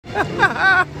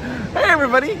Hey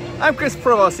everybody, I'm Chris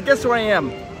Provost, and guess where I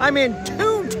am? I'm in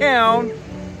Toontown,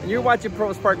 and you're watching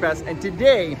Provost Park Pass, and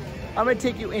today I'm going to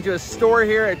take you into a store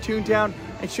here at Toontown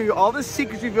and show you all the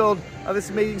secrets revealed of this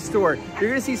amazing store. You're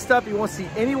going to see stuff you won't see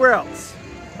anywhere else.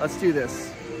 Let's do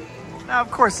this. Now,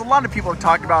 of course, a lot of people have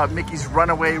talked about Mickey's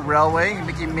Runaway Railway,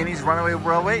 Mickey Minnie's Runaway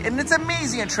Railway, and it's an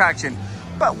amazing attraction.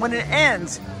 But when it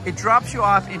ends, it drops you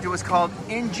off into what's called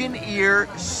Engineer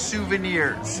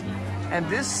Souvenirs. And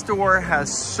this store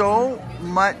has so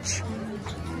much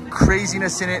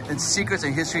craziness in it and secrets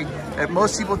and history that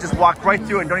most people just walk right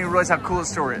through and don't even realize how cool the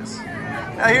store is.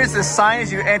 Now here's the sign as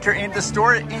you enter into the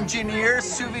store, Engineer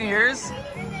Souvenirs.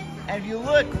 And if you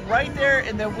look right there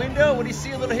in the window, what do you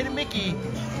see? A little hidden Mickey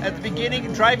at the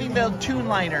beginning driving the Toon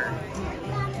Liner.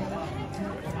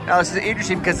 Now this is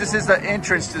interesting because this is the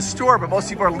entrance to the store, but most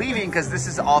people are leaving because this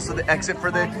is also the exit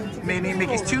for the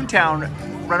Mickey's Toontown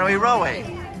Runaway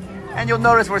Railway. And you'll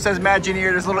notice where it says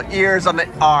Imagineer, there's little ears on the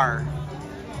R.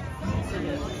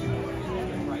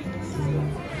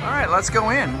 All right, let's go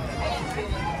in.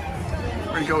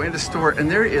 We're gonna go into the store,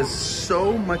 and there is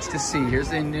so much to see. Here's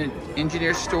the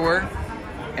engineer store,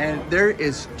 and there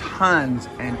is tons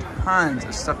and tons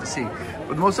of stuff to see.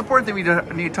 But the most important thing we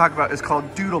need to talk about is called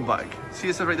Doodlebug. See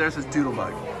this right there, it says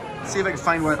Doodlebug. Let's see if I can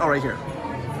find one. Oh, right here.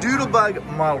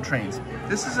 Doodlebug model trains.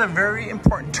 This is a very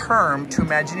important term to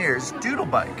Imagineers,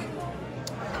 Doodlebug.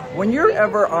 When you're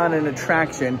ever on an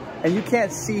attraction and you can't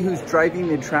see who's driving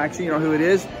the attraction, you know who it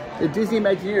is? The Disney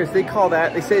Imagineers, they call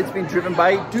that, they say it's being driven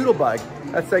by Doodlebug.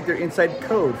 That's like their inside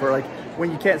code for like when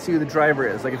you can't see who the driver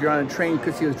is. Like if you're on a train, you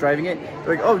could see who's driving it.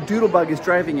 They're like, oh, Doodlebug is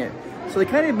driving it. So they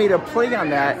kind of made a play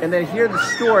on that. And then here in the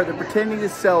store, they're pretending to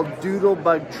sell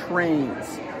Doodlebug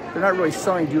trains. They're not really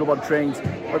selling Doodlebug trains,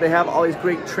 but they have all these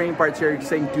great train parts here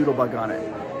saying Doodlebug on it.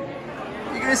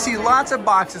 You're gonna see lots of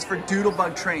boxes for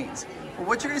Doodlebug trains. But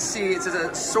what you're gonna see is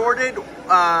assorted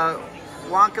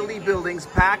Wonkily buildings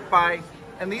packed by,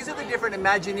 and these are the different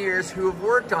Imagineers who have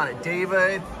worked on it.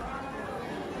 David,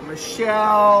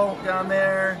 Michelle down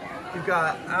there, you've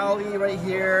got Ali right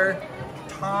here,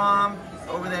 Tom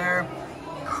over there,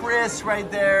 Chris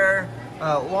right there,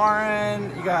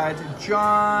 Lauren, you got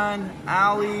John,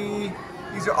 Ali.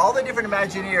 These are all the different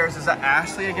Imagineers. There's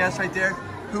Ashley, I guess, right there,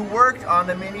 who worked on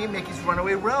the Minnie and Mickey's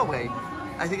Runaway Railway.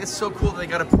 I think it's so cool that they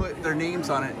got to put their names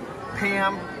on it.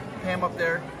 Pam up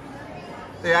there.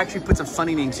 They actually put some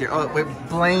funny names here. Oh, wait,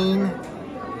 Blaine.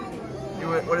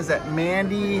 What is that?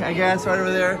 Mandy, I guess, right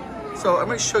over there. So I'm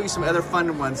going to show you some other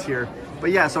fun ones here.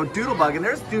 But yeah, so Doodlebug, and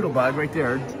there's Doodlebug right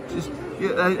there. Just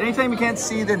anytime you can't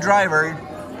see the driver,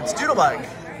 it's Doodlebug.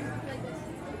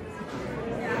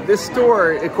 This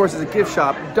store, of course, is a gift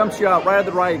shop. It dumps you out right at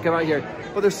the ride, you come out here.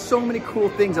 But there's so many cool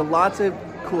things and lots of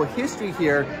cool history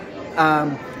here.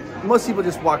 Most people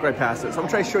just walk right past it. So I'm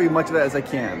trying to show you much of that as I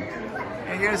can.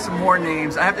 And here's some more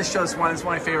names. I have to show this one. It's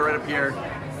one of my favorite right up here.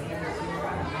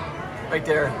 Right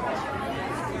there.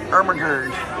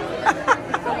 Ermagerd.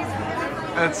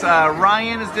 That's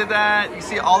Ryan has did that. You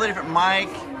see all the different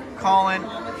Mike, Colin.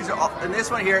 These are all, and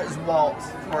this one here is Walt.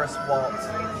 Of course, Walt.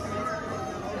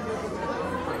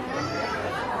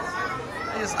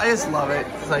 I just love it.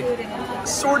 It's like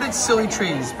Assorted Silly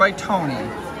Trees by Tony.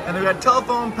 And then we got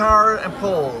Telephone Power and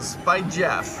Poles by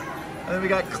Jeff. And then we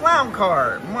got Clown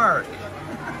Car, Mark.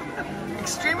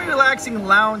 Extremely Relaxing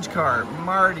Lounge Car,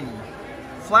 Marty.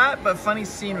 Flat but Funny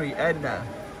Scenery, Edna.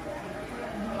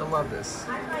 I love this.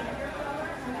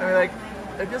 I mean, like,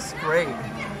 they're just great.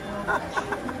 I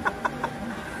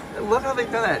love how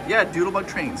they've done that. Yeah, Doodlebug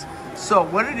trains. So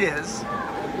what it is,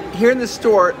 here in the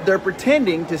store, they're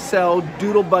pretending to sell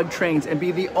Doodlebug trains and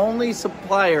be the only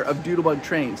supplier of Doodlebug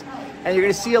trains. And you're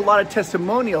gonna see a lot of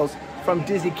testimonials from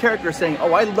Disney characters saying,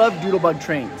 oh, I love Doodlebug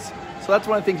trains. So that's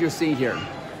one of the things you'll see here.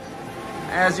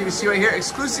 As you can see right here,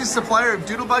 exclusive supplier of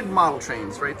Doodlebug model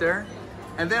trains right there.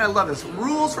 And then I love this,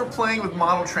 rules for playing with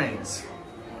model trains.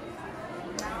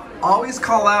 Always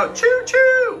call out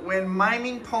choo-choo when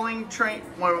miming pulling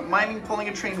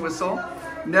a train whistle.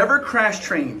 Never crash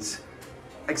trains,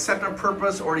 except on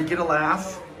purpose or to get a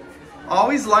laugh.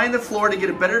 Always line the floor to get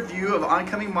a better view of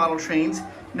oncoming model trains.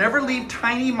 Never leave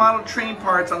tiny model train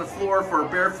parts on the floor for a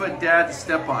barefoot dad to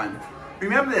step on.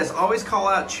 Remember this, always call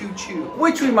out choo-choo.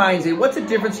 Which reminds me, what's the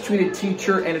difference between a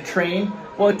teacher and a train?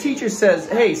 Well, a teacher says,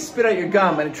 hey, spit out your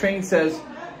gum, and a train says,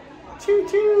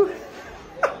 choo-choo.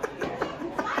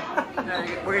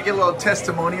 We're gonna get a little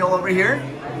testimonial over here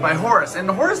by Horace. And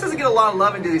Horace doesn't get a lot of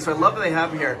love into these, so I love that they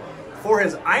have him here. For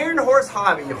his iron horse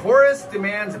hobby, Horace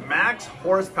demands max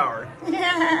horsepower.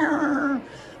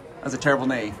 That's a terrible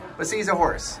name, but see, he's a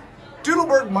horse.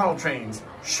 Doodlebug model trains.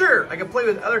 Sure, I can play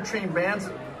with other train brands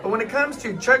But when it comes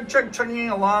to chugging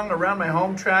along around my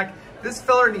home track, this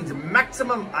feller needs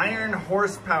maximum iron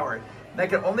horsepower. That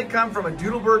can only come from a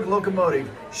Doodleburg locomotive.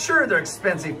 Sure, they're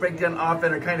expensive, breakdown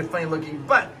often, are kind of funny looking,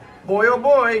 but boy oh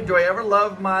boy, do I ever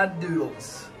love my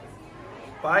doodles.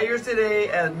 Buy yours today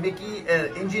at Mickey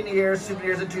Engineer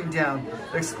Souvenirs in Toontown,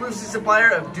 the exclusive supplier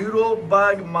of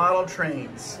Doodlebug model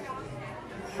trains.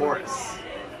 Horace.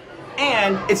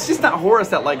 And it's just not Horace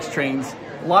that likes trains.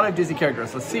 A lot of Disney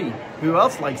characters. Let's see. Who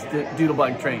else likes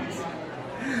Doodlebug trains?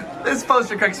 This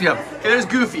poster cracks me up. Okay, there's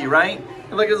Goofy, right?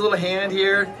 Look at his little hand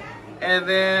here. And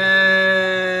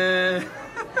then...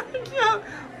 yeah,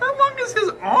 how long is his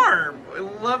arm? I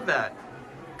love that.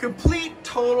 Complete,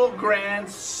 total, grand,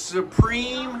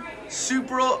 supreme,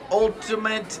 super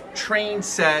ultimate train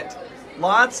set.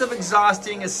 Lots of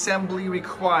exhausting assembly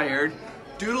required.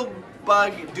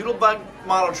 Doodlebug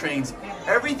model trains.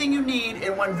 Everything you need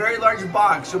in one very large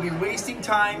box. You'll be wasting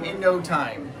time in no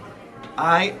time.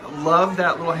 I love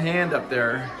that little hand up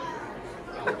there.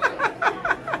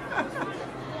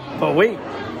 But wait,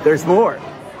 there's more.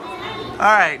 All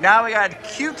right, now we got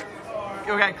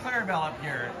Clarabelle up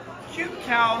here. Cute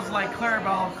cows like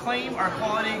Clarabelle claim our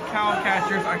quality cow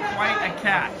catchers are quite a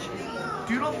catch.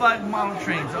 Doodlebug model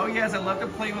trains. Oh yes, I love to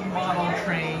play with model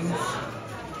trains.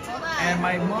 And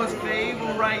my most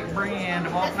favorite brand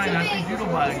of all time has to be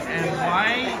Doodlebugs. And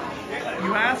why,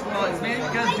 you ask? Well, it's mainly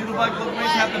because Doodlebug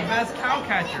locomotives have the best cow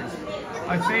catchers.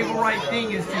 My favorite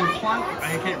thing is to plunk.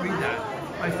 I can't read that.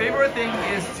 My favorite thing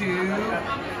is to,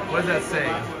 what does that say?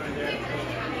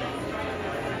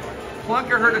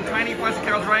 Plunk or herd of tiny plastic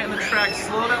cows right in the track.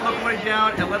 Slow that locomotive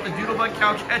down and let the Doodlebug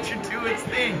cow catcher do its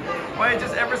thing. Why it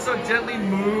just ever so gently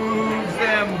moves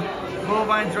them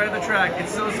bovines right at the track.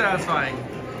 It's so satisfying.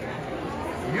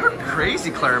 You're crazy,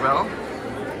 Clarabelle.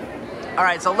 All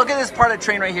right, so look at this part of the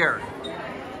train right here.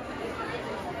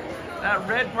 That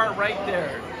red part right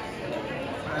there.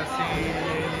 Let's see.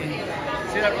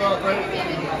 See that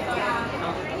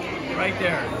right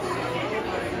there.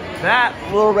 That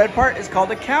little red part is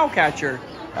called a cow catcher.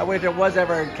 That way, if there was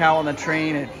ever a cow on the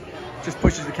train, it just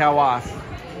pushes the cow off.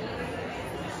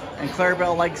 And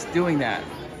Clarabelle likes doing that.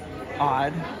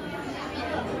 Odd.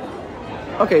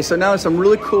 Okay, so now there's some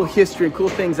really cool history and cool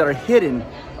things that are hidden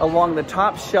along the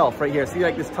top shelf right here. See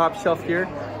like this top shelf here?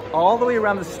 All the way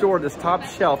around the store, this top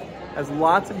shelf has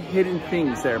lots of hidden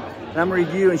things there. And I'm gonna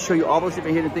review and show you all those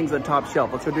different hidden things on the top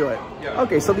shelf. Let's go do it. Yeah.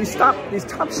 Okay, so these top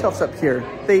shelves up here,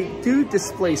 they do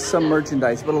display some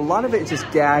merchandise, but a lot of it is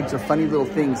just gags or funny little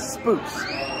things, spoofs.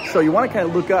 So you wanna kind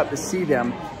of look up to see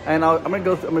them. And I'm gonna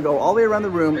go all the way around the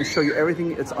room and show you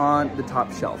everything that's on the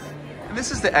top shelf. And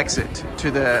this is the exit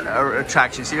to the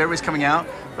attraction. See, everybody's coming out.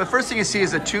 But the first thing you see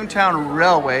is the Toontown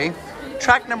Railway.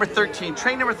 Track number 13,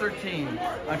 train number 13.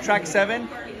 On track 7,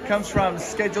 comes from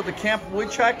scheduled to Camp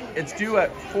Woodchuck. It's due at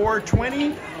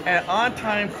 4:20 and on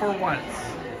time for once.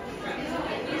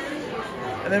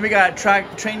 And then we got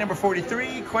train number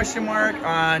 43, question mark,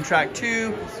 on track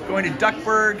 2, going to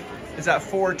Duckburg. It's at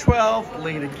 4:12,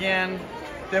 late again.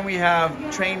 Then we have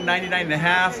train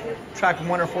 99.5, track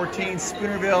 1 or 14,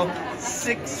 Spoonerville,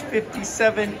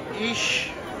 6:57-ish.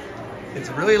 It's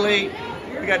really late.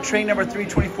 We got train number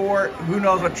 324, who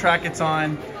knows what track it's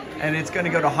on, and it's gonna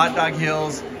go to Hot Dog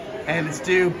Hills, and it's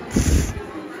due,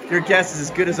 your guess is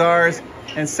as good as ours,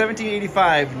 and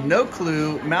 1785, no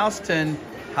clue, Mouseton,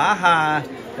 haha,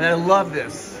 and I love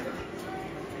this.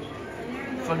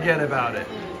 Forget about it.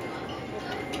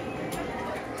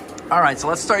 All right, so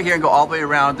let's start here and go all the way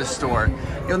around the store.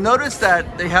 You'll notice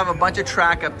that they have a bunch of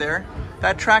track up there.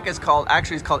 That track is called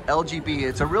LGB.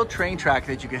 It's a real train track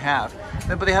that you can have.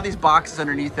 But they have these boxes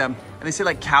underneath them, and they say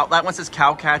like cow, that one says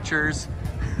cow catchers.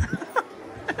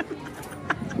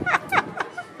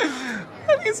 I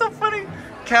think it's so funny.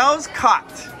 Cows caught,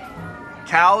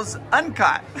 cows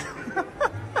uncaught.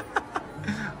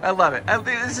 I love it.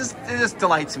 It just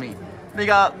delights me. They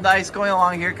got nice going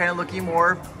along here, kind of looking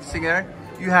more, see there.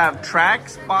 You have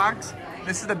tracks box.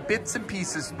 This is the bits and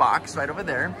pieces box right over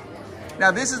there. Now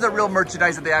this is the real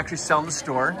merchandise that they actually sell in the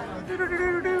store.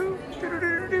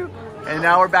 And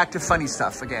now we're back to funny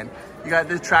stuff again. You got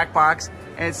the track box,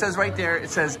 and it says right there,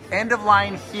 it says end of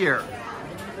line here.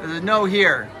 There's no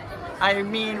here. I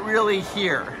mean really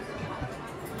here.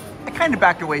 I kind of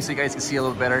backed away so you guys can see a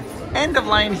little better. End of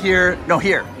line here, no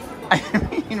here.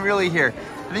 I mean really here.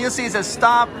 And then you'll see it says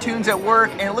stop, tunes at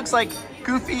work, and it looks like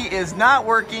Goofy is not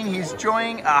working. He's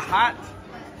enjoying a hot,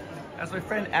 as my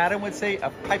friend Adam would say,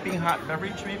 a piping hot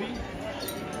beverage, maybe?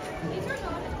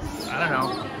 I don't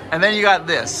know. And then you got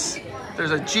this.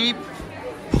 There's a Jeep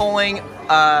pulling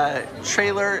a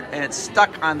trailer, and it's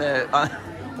stuck on the,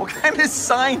 what kind of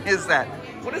sign is that?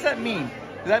 What does that mean?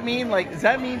 Does that mean is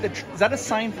that a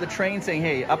sign for the train saying,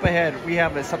 hey, up ahead, we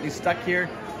have something stuck here?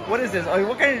 What is this?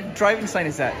 What kind of driving sign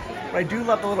is that? But I do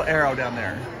love the little arrow down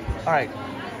there. All right,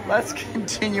 let's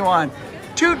continue on.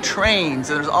 2 trains,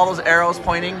 and there's all those arrows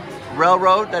pointing.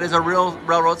 Railroad, that is a real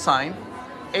railroad sign.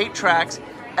 8 tracks,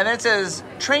 and then it says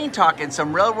train talk in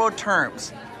some railroad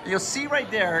terms. You'll see right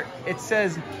there, it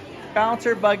says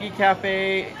bouncer, buggy,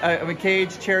 cafe,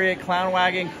 cage, chariot, clown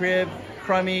wagon, crib,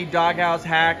 crummy, doghouse,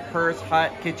 hack, hearse,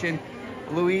 hut, kitchen,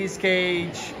 Lewis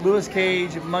cage,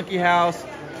 monkey house,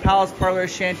 palace, parlor,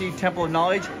 shanty, temple of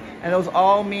knowledge, and those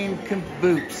all mean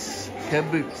caboose.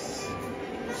 Caboose.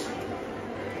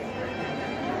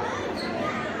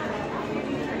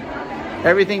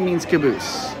 Everything means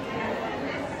caboose.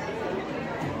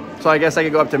 So I guess I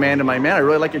could go up to man, I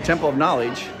really like your temple of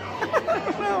knowledge.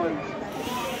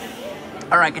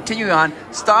 All right, continuing on.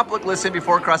 Stop, look, listen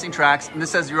before crossing tracks. And this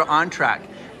says you're on track.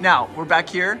 Now, we're back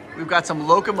here. We've got some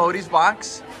locomotives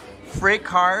box, freight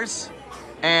cars.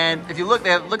 And if you look,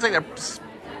 it looks like they're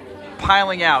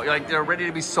piling out. Like they're ready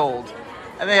to be sold.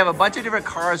 And they have a bunch of different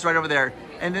cars right over there.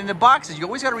 And then the boxes, you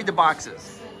always got to read the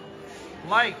boxes.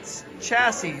 Lights,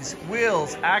 chassis,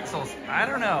 wheels, axles, I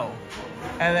don't know.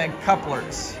 And then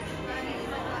couplers.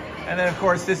 And then, of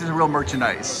course, this is real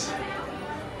merchandise.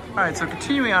 All right, so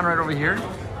continuing on right over here,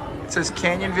 it says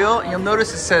Canyonville, and you'll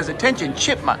notice it says, attention,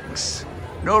 chipmunks.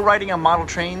 No riding on model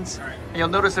trains. And you'll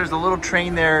notice there's a little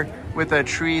train there with a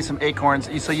tree, some acorns.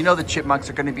 So you know the chipmunks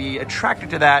are gonna be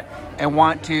attracted to that and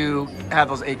want to have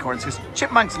those acorns, because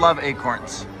chipmunks love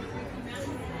acorns.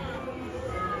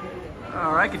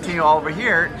 All right, continue all over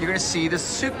here. You're gonna see this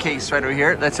suitcase right over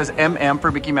here that says MM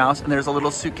for Mickey Mouse, and there's a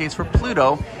little suitcase for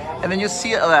Pluto. And then you'll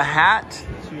see a hat,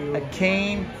 a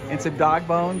cane, and some dog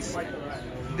bones.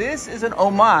 This is an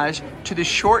homage to the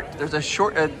short, there's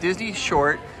a Disney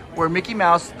short where Mickey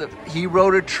Mouse, he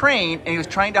rode a train and he was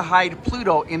trying to hide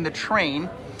Pluto in the train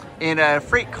in a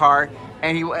freight car,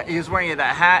 and he was wearing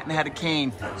that hat and had a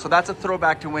cane. So that's a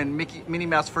throwback to when Minnie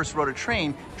Mouse first rode a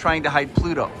train trying to hide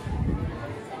Pluto.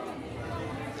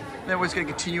 Then we're just gonna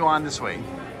continue on this way.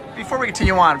 Before we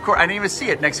continue on, of course, I didn't even see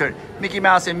it next to it. Mickey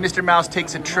Mouse and Mr. Mouse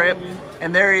takes a trip,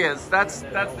 and there he is. That's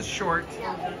the short.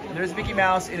 And there's Mickey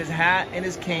Mouse in his hat and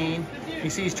his cane. You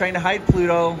see he's trying to hide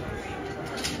Pluto.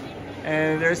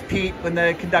 And there's Pete in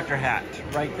the conductor hat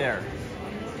right there.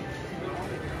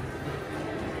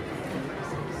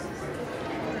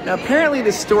 Now apparently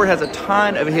this store has a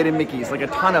ton of hidden Mickeys, like a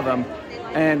ton of them.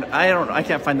 And I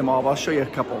can't find them all, but I'll show you a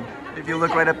couple. If you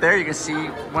look right up there, you can see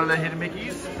one of the hidden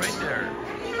Mickeys right there.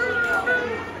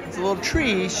 It's a little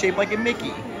tree shaped like a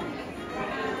Mickey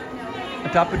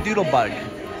on top of Doodlebug.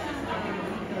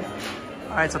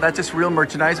 All right, so that's just real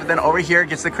merchandise. But then over here, it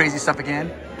gets the crazy stuff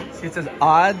again. See, it says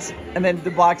odds, and then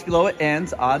the box below it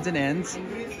ends, odds and ends.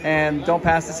 And don't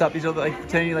pass this up. These are like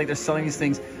pretending like they're selling these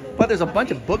things. But there's a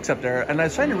bunch of books up there, and I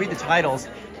was trying to read the titles.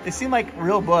 They seem like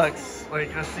real books.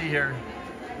 Like, let's see here.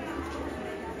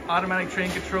 Automatic train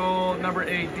control, number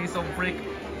 8, diesel brake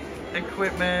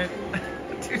equipment,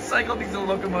 2 cycle diesel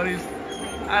locomotives.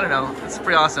 I don't know, it's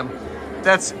pretty awesome.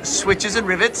 That's switches and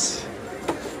rivets.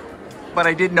 But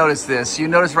I did notice this. You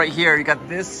notice right here, you got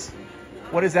this.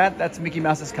 What is that? That's Mickey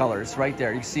Mouse's colors right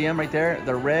there. You see them right there?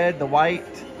 The red, the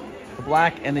white, the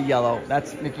black, and the yellow.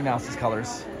 That's Mickey Mouse's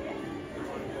colors.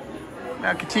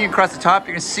 Now continue across the top,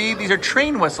 you're gonna see these are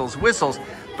train whistles.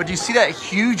 But do you see that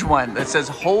huge one that says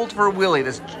hold for Willie,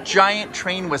 this giant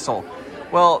train whistle?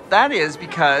 Well, that is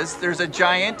because there's a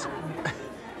giant,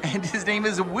 and his name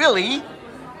is Willie,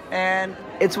 and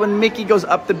it's when Mickey goes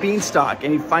up the beanstalk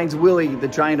and he finds Willie, the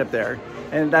giant up there,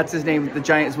 and that's his name, the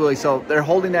giant is Willie. So they're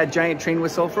holding that giant train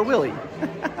whistle for Willie.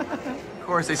 Of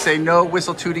course, they say no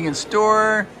whistle tooting in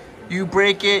store. You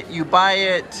break it, you buy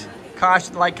it.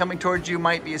 Caution, the light coming towards you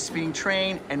might be a speeding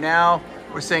train. And now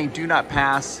we're saying do not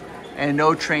pass and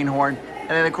no train horn. And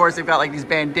then of course they've got like these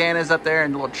bandanas up there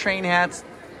and little train hats.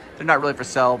 They're not really for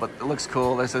sale, but it looks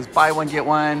cool. It says buy one, get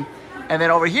one. And then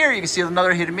over here you can see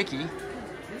another hidden Mickey.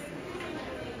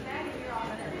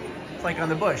 It's like on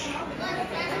the bush.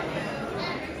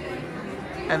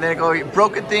 And then go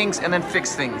broken things and then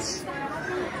fix things.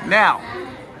 Now,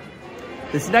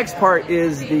 this next part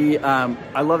is the,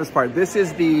 I love this part. This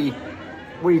is the,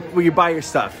 where you buy your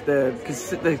stuff,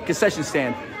 the concession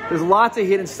stand. There's lots of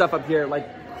hidden stuff up here, like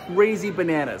crazy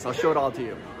bananas. I'll show it all to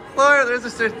you. Look, there's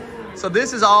this, so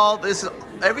this is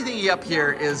everything up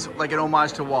here is like an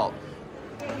homage to Walt.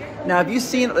 Now, have you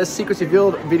seen the Secrets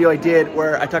Revealed video I did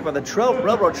where I talk about the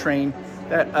railroad train,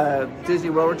 that Disney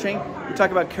railroad train? We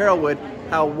talk about Carolwood,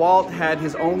 how Walt had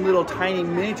his own little tiny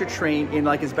miniature train in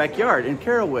like his backyard in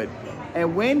Carolwood.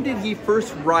 And when did he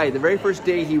first ride? The very first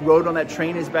day he rode on that train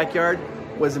in his backyard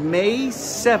was May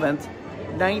 7th,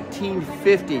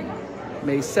 1950.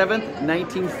 May 7th,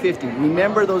 1950.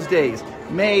 Remember those days.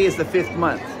 May is the 5th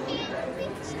month.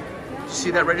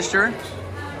 See that register?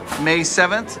 May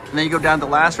 7th, and then you go down to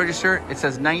the last register, it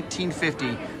says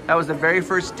 1950. That was the very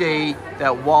first day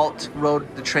that Walt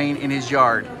rode the train in his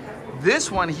yard. This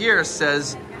one here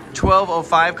says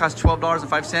 1205, costs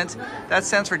 $12.05. That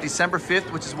stands for December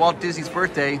 5th, which is Walt Disney's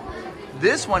birthday.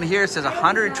 This one here says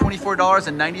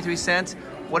 $124.93.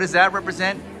 What does that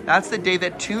represent? That's the day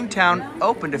that Toontown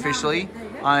opened officially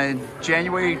on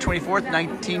January 24th,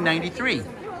 1993.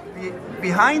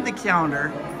 Behind the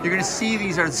calendar, you're gonna see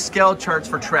these are the scale charts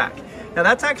for track. Now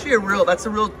that's actually a real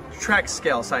track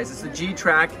scale size. It's a G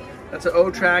track, that's an O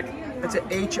track, that's an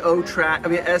HO track,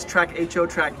 S track, HO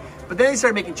track. But then they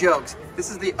started making jokes.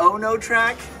 This is the Ono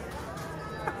track.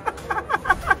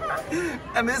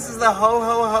 And this is the Ho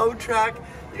Ho Ho track.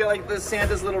 You got like the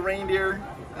Santa's little reindeer.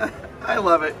 I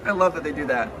love it. I love that they do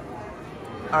that.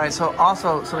 All right, so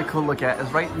also something cool to look at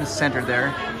is right in the center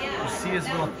there. You see his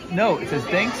little note. It says,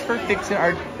 thanks for fixing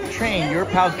our train, your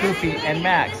pals Goofy and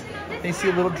Max. They see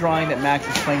a little drawing that Max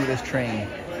is playing with this train.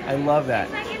 I love that.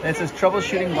 And it says,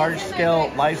 troubleshooting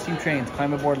large-scale live steam trains.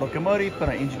 Climb aboard locomotive, put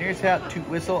on engineer's hat, toot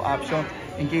whistle, optional,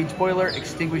 engage boiler,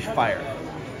 extinguish fire.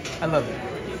 I love it.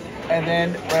 And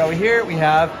then right over here, we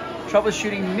have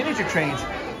troubleshooting miniature trains.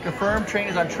 Confirm train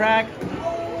is on track.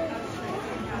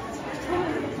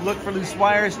 Look for loose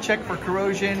wires, check for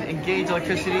corrosion, engage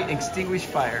electricity, extinguish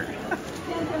fire.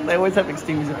 They always have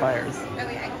extinguishing fires.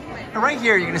 And right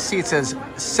here, you're gonna see it says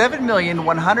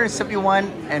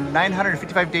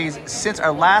 7,171,955 days since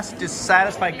our last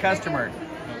dissatisfied customer.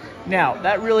 Now,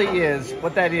 that really is,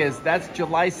 what that is, that's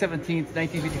July 17th,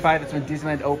 1955, that's when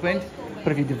Disneyland opened.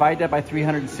 But if you divide that by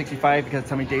 365, because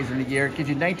that's how many days are in a year, it gives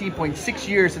you 19.6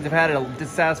 years since they've had a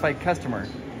dissatisfied customer.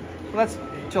 Well, that's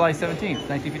July 17th,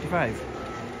 1955.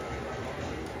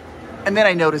 And then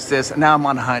I noticed this, and now I'm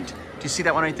on a hunt. Do you see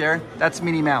that one right there? That's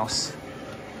Minnie Mouse.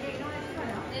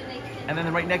 And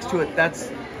then right next to it, that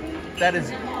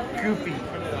is Goofy.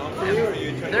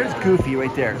 And there's Goofy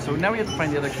right there. So now we have to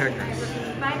find the other characters.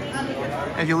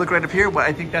 And if you look right up here, well,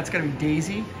 I think that's gonna be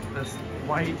Daisy. That's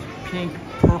white, pink,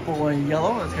 purple, and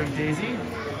yellow. That's gonna be Daisy.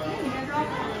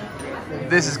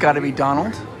 This has got to be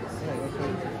Donald.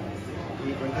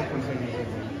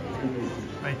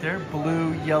 Right there,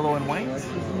 blue, yellow, and white.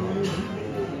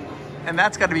 And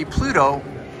that's got to be Pluto,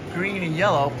 green and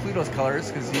yellow, Pluto's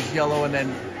colors, because he's yellow and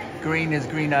then green is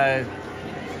green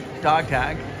dog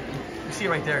tag. You see it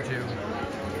right there too.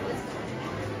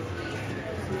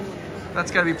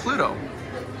 That's got to be Pluto.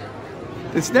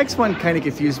 This next one kind of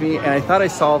confused me, and I thought I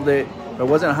solved it, but I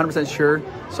wasn't 100% sure,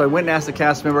 so I went and asked the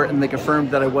cast member, and they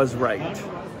confirmed that I was right.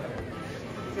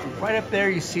 Right up there,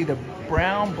 you see the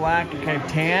brown, black, and kind of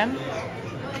tan.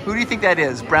 Who do you think that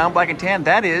is? Brown, black, and tan?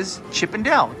 That is Chip and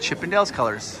Dale. Chip and Dale's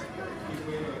colors.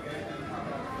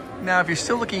 Now, if you're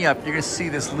still looking up, you're gonna see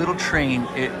this little train.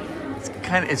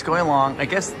 It's going along. I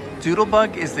guess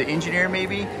Doodlebug is the engineer,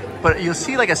 maybe, but you'll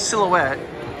see like a silhouette.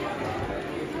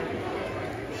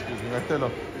 Excuse me, right there,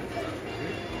 look.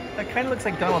 That kind of looks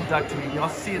like Donald Duck to me. You'll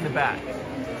see it in the back.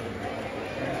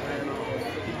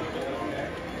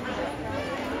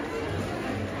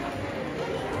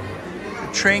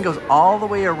 Train goes all the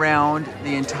way around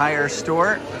the entire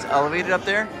store. It's elevated up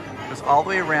there. It goes all the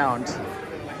way around.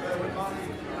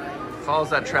 Follows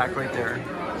that track right there.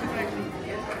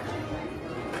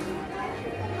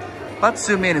 Let's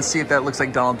zoom in and see if that looks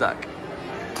like Donald Duck.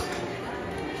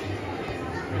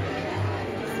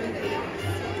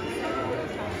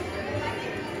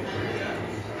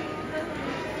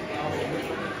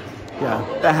 Yeah,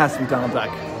 that has to be Donald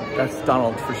Duck. That's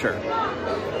Donald for sure.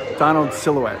 Donald's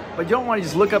silhouette. But you don't want to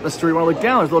just look up the store, you want to look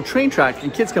down. There's a little train track,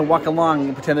 and kids can walk along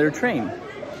and pretend they're a train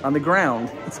on the ground.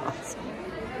 It's awesome.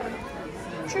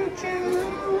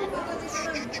 Choo-choo.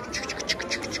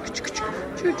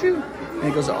 Choo-choo. And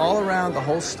it goes all around the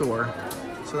whole store,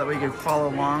 so that way you can follow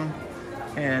along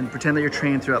and pretend that you're a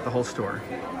train throughout the whole store.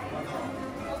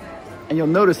 And you'll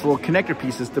notice the little connector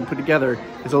pieces to put together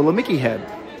is a little Mickey head.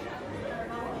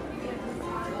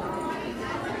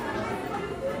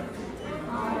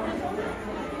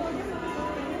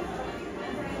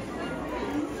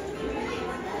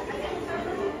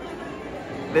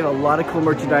 They have a lot of cool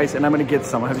merchandise, and I'm gonna get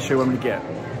some. I'll have to show you what I'm gonna get.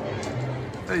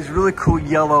 These really cool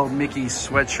yellow Mickey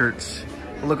sweatshirts.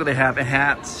 But look what they have, and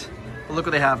hats. But look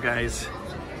what they have, guys.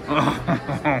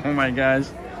 Oh my gosh.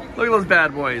 Look at those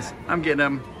bad boys. I'm getting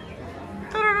them.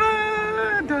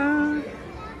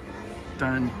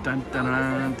 Dun, dun, dun,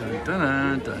 dun, dun, dun,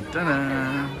 dun, dun,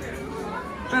 dun.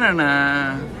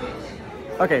 Da-na-na.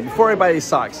 Okay, before I buy these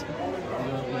socks,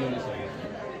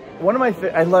 one of my,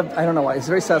 I don't know why, it's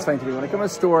very satisfying to me. When I come to the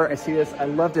store, I see this, I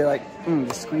love to like,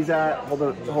 just squeeze that, hold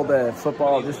the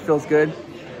football, it just feels good.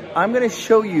 I'm gonna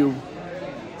show you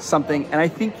something, and I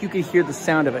think you can hear the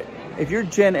sound of it. If you're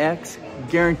Gen X,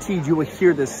 guaranteed you will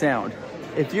hear this sound.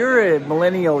 If you're a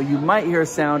millennial, you might hear a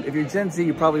sound. If you're Gen Z,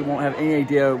 you probably won't have any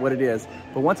idea what it is.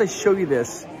 But once I show you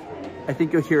this, I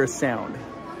think you'll hear a sound.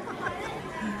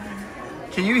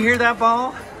 Can you hear that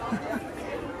ball?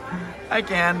 I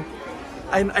can.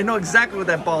 I know exactly what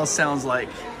that ball sounds like.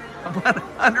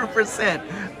 100%.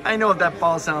 I know what that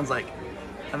ball sounds like.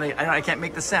 I mean, I can't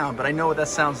make the sound, but I know what that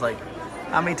sounds like.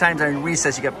 How many times during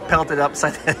recess you get pelted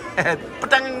upside the head?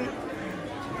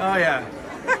 Oh yeah.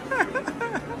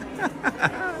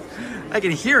 I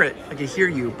can hear it. I can hear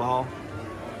you, ball.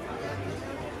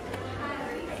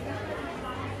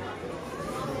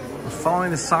 We're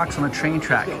following the socks on the train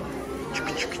track.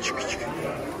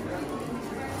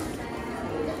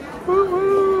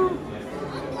 Woo-hoo.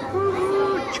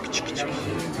 Woo-hoo.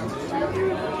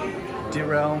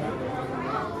 Derail.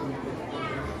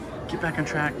 Get back on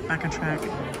track, back on track.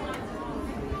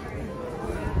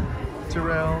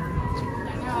 Derail.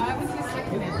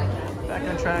 Back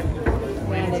on track.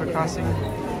 Waiting for crossing.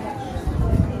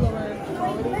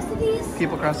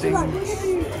 People crossing.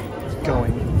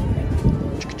 Going.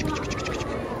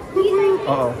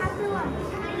 Uh-oh.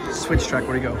 Switch track,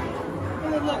 where'd he go?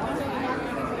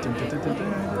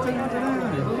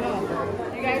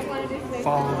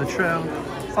 Follow the trail.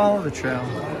 Follow the trail.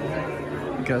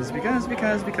 Because, wait,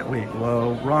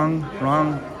 whoa, wrong.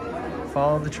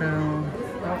 Follow the trail.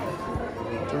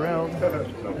 Derailed.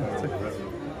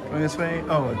 Going this way.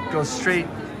 Oh, it goes straight.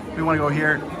 We want to go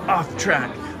here. Off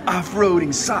track.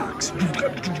 Off-roading socks.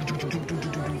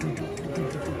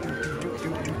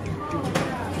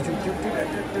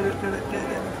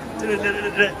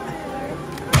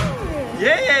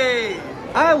 Yay!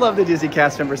 I love the Disney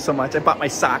cast members so much. I bought my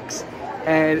socks,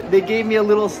 and they gave me a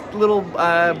little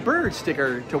bird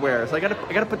sticker to wear. So I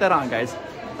gotta put that on, guys.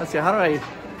 Let's see. How do I?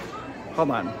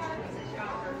 Hold on.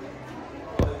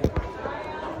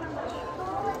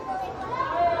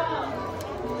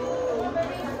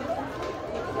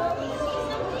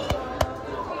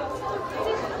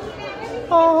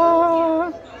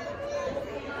 Oh.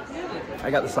 I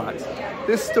got the socks.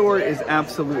 This store is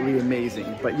absolutely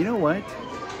amazing, but you know what?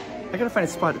 I gotta find a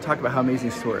spot to talk about how amazing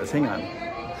the store is. Hang on.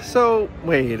 So,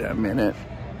 wait a minute.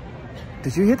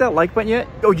 Did you hit that like button yet?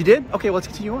 Oh, you did? Okay, well, let's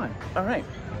continue on. All right.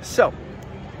 So,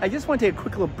 I just want to take a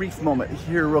quick little brief moment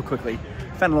here real quickly.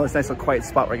 Found a nice little quiet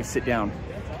spot where I can sit down.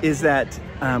 Is that,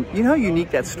 you know how unique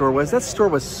that store was? That store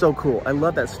was so cool. I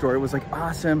love that store. It was like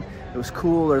awesome. It was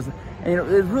cool. And you know,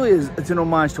 it really is, it's an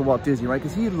homage to Walt Disney, right?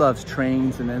 Because he loves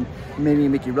trains, and then maybe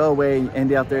Mickey Railway,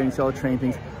 and out there and you see all the train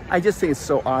things. I just think it's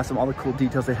so awesome, all the cool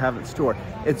details they have at the store.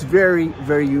 It's very,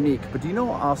 very unique. But do you know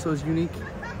what also is unique?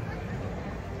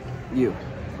 You.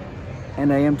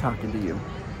 And I am talking to you.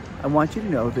 I want you to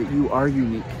know that you are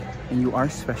unique, and you are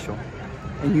special,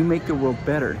 and you make the world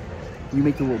better. You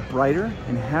make the world brighter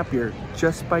and happier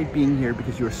just by being here,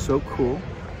 because you are so cool,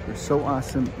 you're so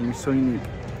awesome, and you're so unique.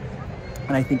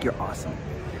 And I think you're awesome.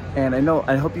 And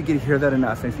I hope you get to hear that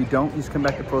enough. And if you don't, just come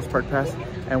back to Provost Park Pass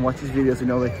and watch these videos and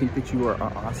know that I think that you are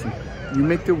awesome. You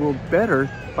make the world better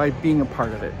by being a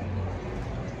part of it.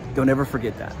 Don't ever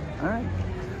forget that. All right.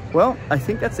 Well, I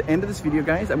think that's the end of this video,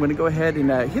 guys. I'm going to go ahead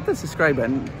and hit the subscribe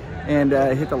button and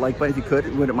hit the like button if you could.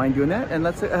 Wouldn't mind doing that. And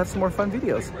let's have some more fun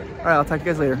videos. All right. I'll talk to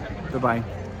you guys later. Bye-bye.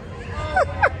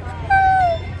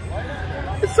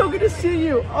 It's so good to see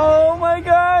you. Oh, my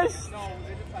gosh.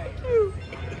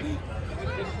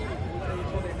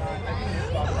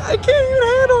 I can't even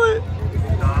handle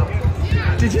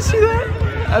it. Did you see that?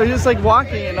 I was just like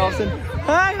walking, and all of a sudden,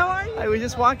 hi, how are you? I was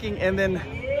just walking, and then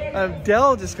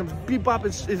Dell just comes bebop,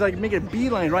 is like making a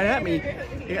beeline right at me.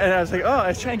 And I was like, oh, I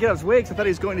was trying to get out of his way because I thought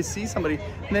he was going to see somebody.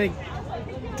 And then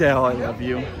Dell, I love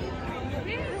you.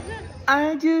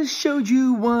 I just showed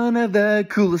you one of the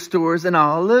coolest stores in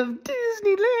all of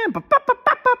Disneyland.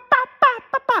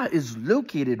 Is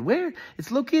located where? It's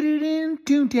located in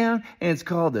Toontown, and it's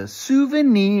called the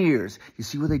Souvenirs. You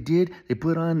see what they did? They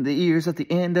put on the ears at the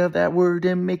end of that word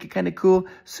and make it kind of cool.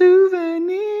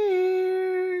 Souvenirs.